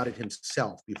read about it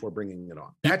himself before bringing it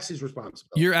on. That's his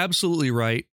responsibility. You're absolutely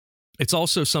right. It's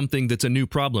also something that's a new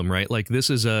problem, right? Like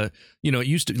this is it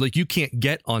used to, like, you can't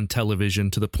get on television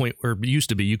to the point where it used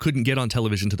to be, you couldn't get on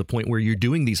television to the point where you're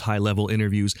doing these high level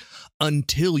interviews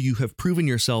until you have proven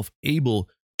yourself able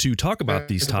to talk about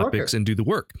these topics and do the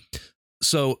work.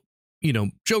 So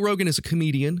Joe Rogan is a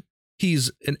comedian.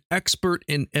 He's an expert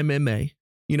in MMA.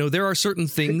 There are certain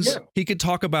things he could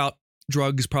talk about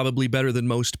drugs probably better than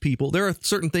most people. There are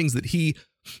certain things that he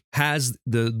has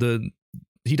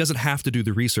he doesn't have to do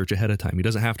the research ahead of time. He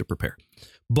doesn't have to prepare.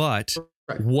 But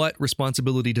what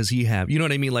responsibility does he have? You know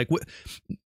what I mean? Like,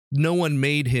 no one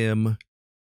made him.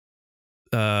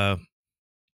 I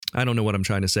don't know what I'm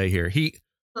trying to say here. He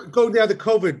go down the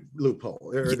COVID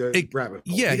loophole or the rabbit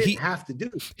hole. Yeah, he didn't have to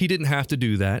do. He didn't have to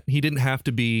do that. He didn't have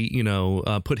to be,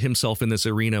 put himself in this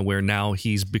arena where now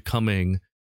he's becoming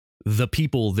the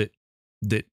people that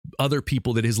other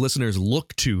people that his listeners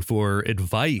look to for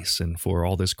advice and for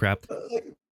all this crap.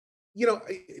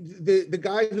 The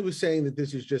guy who was saying that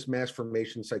this is just mass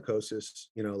formation psychosis,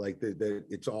 like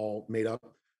it's all made up.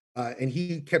 And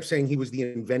he kept saying he was the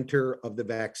inventor of the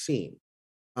vaccine.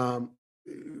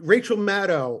 Rachel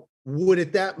Maddow would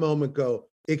at that moment go,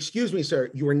 "Excuse me, sir,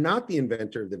 you are not the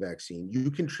inventor of the vaccine. You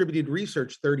contributed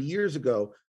research 30 years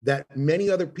ago that many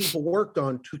other people worked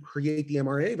on to create the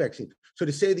mRNA vaccine. So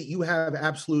to say that you have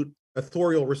absolute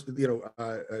authorial,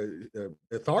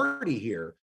 authority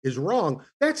here is wrong.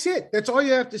 That's it. That's all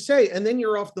you have to say. And then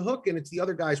you're off the hook and it's the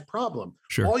other guy's problem.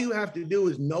 Sure. All you have to do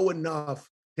is know enough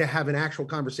to have an actual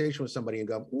conversation with somebody and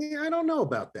go, yeah, I don't know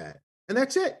about that. And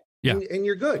that's it. Yeah. And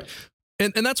you're good.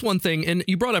 And that's one thing. And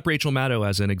you brought up Rachel Maddow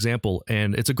as an example.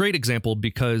 And it's a great example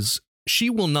because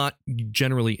she will not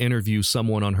generally interview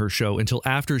someone on her show until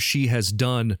after she has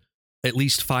done at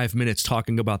least 5 minutes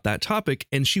talking about that topic.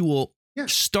 And she will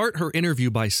start her interview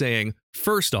by saying,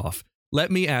 first off, let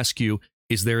me ask you,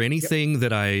 is there anything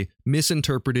that I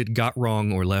misinterpreted, got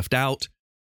wrong, or left out?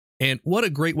 And what a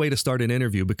great way to start an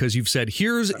interview, because you've said,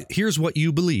 here's what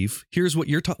you believe. Here's what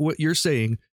you're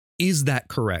saying. Is that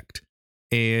correct?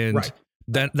 And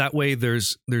that way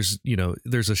there's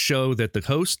a show that the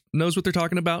host knows what they're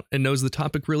talking about and knows the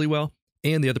topic really well.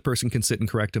 And the other person can sit and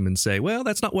correct them and say, well,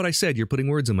 that's not what I said. You're putting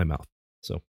words in my mouth.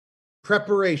 So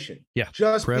preparation. Yeah.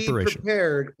 Just be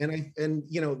prepared and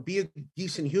be a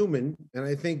decent human. And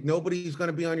I think nobody's going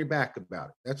to be on your back about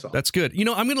it. That's all. That's good.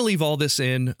 I'm going to leave all this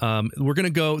in. We're going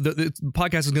to go. The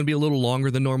podcast is going to be a little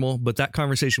longer than normal, but that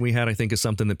conversation we had, I think, is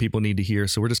something that people need to hear.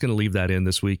 So we're just going to leave that in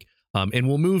this week. And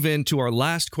we'll move into our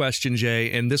last question,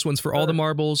 Jay. And this one's for all the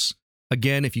marbles.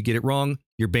 Again, if you get it wrong,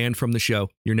 you're banned from the show.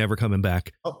 You're never coming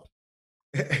back. Oh.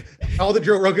 All the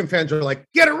Joe Rogan fans are like,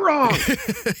 get it wrong.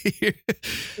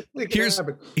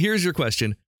 Here's your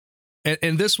question.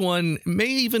 And this one may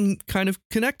even kind of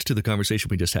connect to the conversation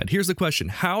we just had. Here's the question.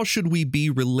 How should we be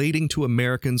relating to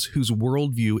Americans whose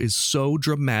worldview is so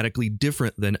dramatically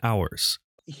different than ours?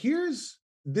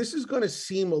 This is going to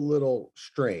seem a little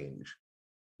strange,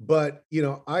 but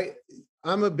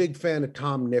I'm a big fan of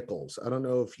Tom Nichols. I don't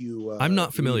know if you I'm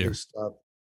not familiar.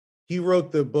 He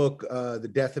wrote the book, The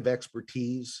Death of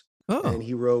Expertise. Oh. And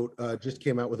he just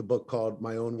came out with a book called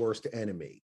My Own Worst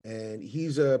Enemy. And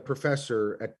he's a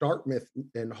professor at Dartmouth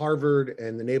and Harvard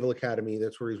and the Naval Academy.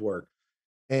 That's where he's worked.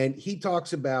 And he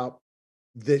talks about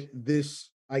this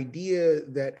idea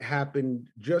that happened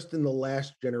just in the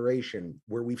last generation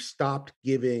where we've stopped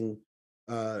giving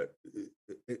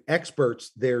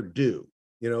experts their due,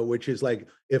 which is like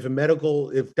if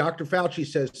Dr. Fauci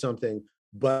says something,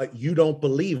 but you don't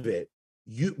believe it,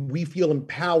 we feel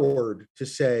empowered to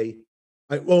say,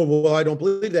 I don't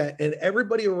believe that. And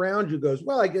everybody around you goes,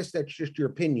 well, I guess that's just your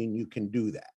opinion. You can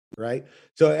do that. Right.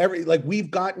 So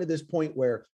we've gotten to this point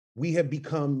where we have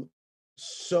become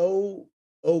so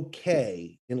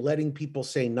okay in letting people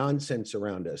say nonsense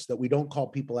around us that we don't call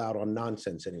people out on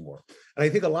nonsense anymore. And I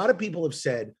think a lot of people have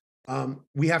said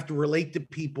we have to relate to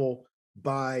people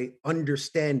by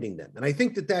understanding them. And I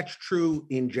think that that's true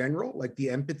in general, like the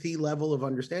empathy level of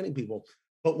understanding people.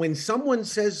 But when someone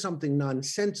says something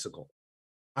nonsensical,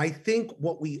 I think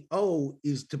what we owe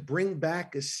is to bring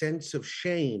back a sense of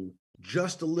shame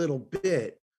just a little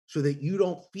bit so that you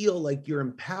don't feel like you're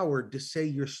empowered to say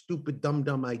your stupid,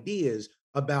 dumb ideas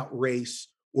about race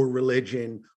or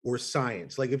religion or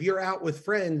science. Like if you're out with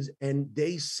friends and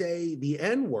they say the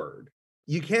N-word,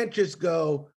 you can't just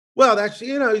go, well, that's,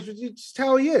 it's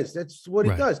how he is. That's what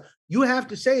he does. You have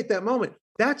to say at that moment,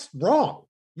 that's wrong.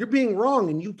 You're being wrong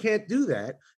and you can't do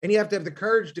that. And you have to have the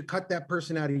courage to cut that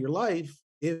person out of your life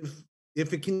if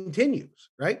it continues,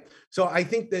 right? So I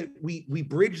think that we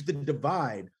bridge the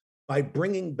divide by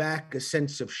bringing back a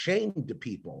sense of shame to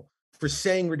people for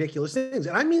saying ridiculous things.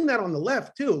 And I mean that on the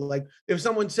left too. Like if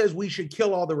someone says we should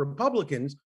kill all the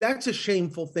Republicans, that's a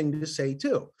shameful thing to say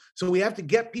too. So we have to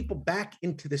get people back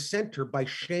into the center by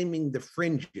shaming the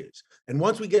fringes. And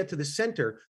once we get to the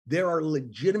center, there are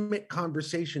legitimate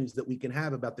conversations that we can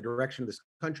have about the direction of this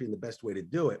country and the best way to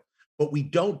do it. but we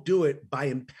don't do it by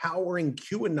empowering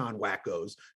QAnon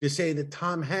wackos to say that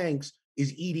Tom Hanks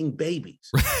is eating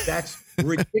babies. That's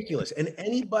ridiculous. And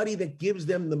anybody that gives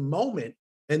them the moment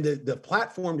and the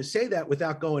platform to say that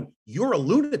without going, you're a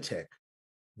lunatic,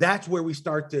 that's where we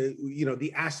start to,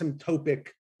 the asymptotic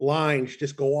lines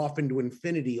just go off into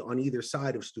infinity on either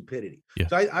side of stupidity. Yeah.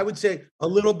 So I would say a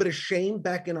little bit of shame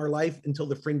back in our life until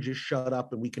the fringes shut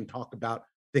up and we can talk about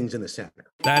things in the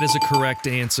center. That is a correct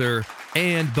answer,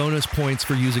 and bonus points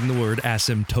for using the word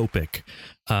asymptotic,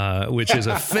 which is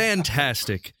a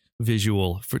fantastic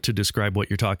visual to describe what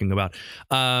you're talking about.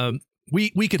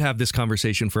 We could have this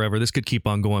conversation forever. This could keep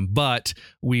on going, but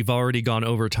we've already gone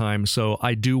over time. So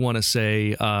I do want to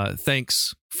say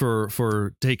thanks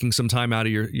for taking some time out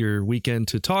of your weekend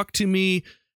to talk to me,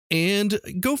 and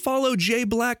go follow J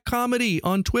Black Comedy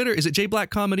on Twitter. Is it J Black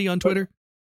Comedy on Twitter?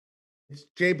 It's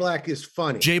J Black is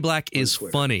funny. J Black is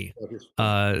funny.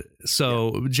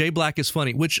 J Black is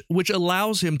funny, which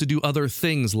allows him to do other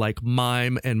things like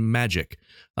mime and magic,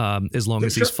 as long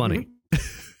as he's funny.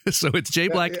 So it's J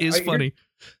Black is funny.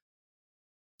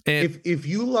 And if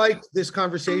you like this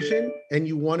conversation and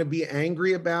you want to be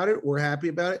angry about it or happy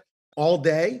about it all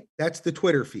day, that's the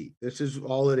Twitter feed. This is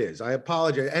all it is. I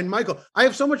apologize. And Michael, I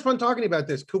have so much fun talking about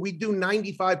this. Could we do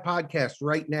 95 podcasts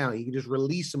right now? You can just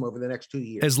release them over the next 2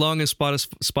 years. As long as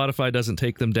Spotify doesn't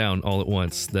take them down all at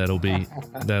once, that'll be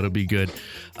good.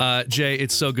 Jay,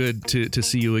 it's so good to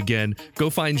see you again. Go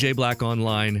find Jay Black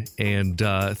online, and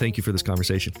thank you for this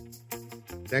conversation.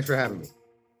 Thanks for having me.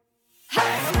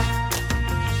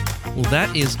 Well,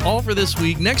 that is all for this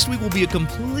week. Next week will be a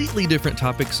completely different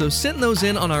topic, so send those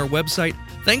in on our website.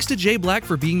 Thanks to Jay Black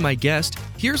for being my guest.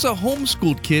 Here's a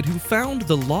homeschooled kid who found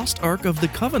the lost Ark of the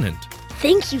Covenant.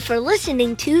 Thank you for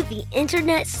listening to The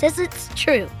Internet Says It's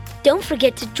True. Don't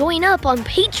forget to join up on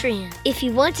Patreon if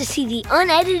you want to see the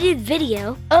unedited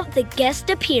video of the guest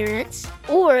appearance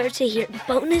or to hear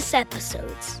bonus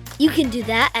episodes. You can do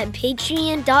that at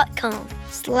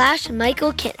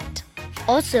patreon.com/Michael Kent.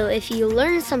 Also, if you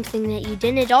learned something that you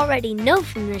didn't already know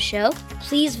from the show,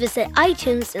 please visit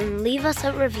iTunes and leave us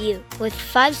a review with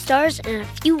 5 stars and a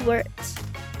few words.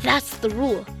 That's the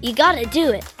rule. You gotta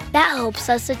do it. That helps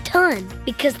us a ton,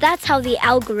 because that's how the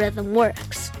algorithm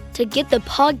works, to get the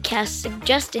podcast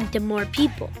suggested to more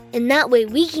people. And that way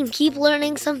we can keep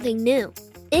learning something new,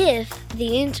 if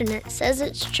the internet says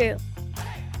it's true.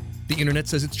 The Internet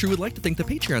Says It's True would like to thank the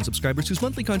Patreon subscribers whose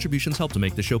monthly contributions help to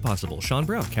make the show possible. Sean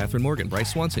Brown, Catherine Morgan,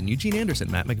 Bryce Swanson, Eugene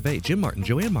Anderson, Matt McVeigh, Jim Martin,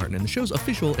 Joanne Martin, and the show's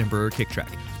official Emperor Kick Track.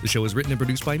 The show is written and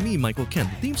produced by me, Michael Kent.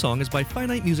 The theme song is by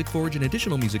Finite Music Forge, and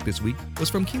additional music this week was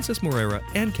from Quinces Moreira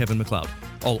and Kevin MacLeod.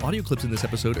 All audio clips in this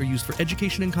episode are used for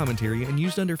education and commentary and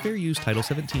used under Fair Use Title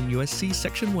 17 U.S.C.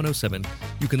 Section 107.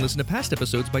 You can listen to past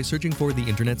episodes by searching for The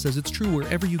Internet Says It's True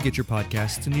wherever you get your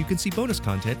podcasts, and you can see bonus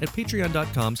content at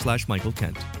patreon.com/Michael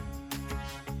Kent.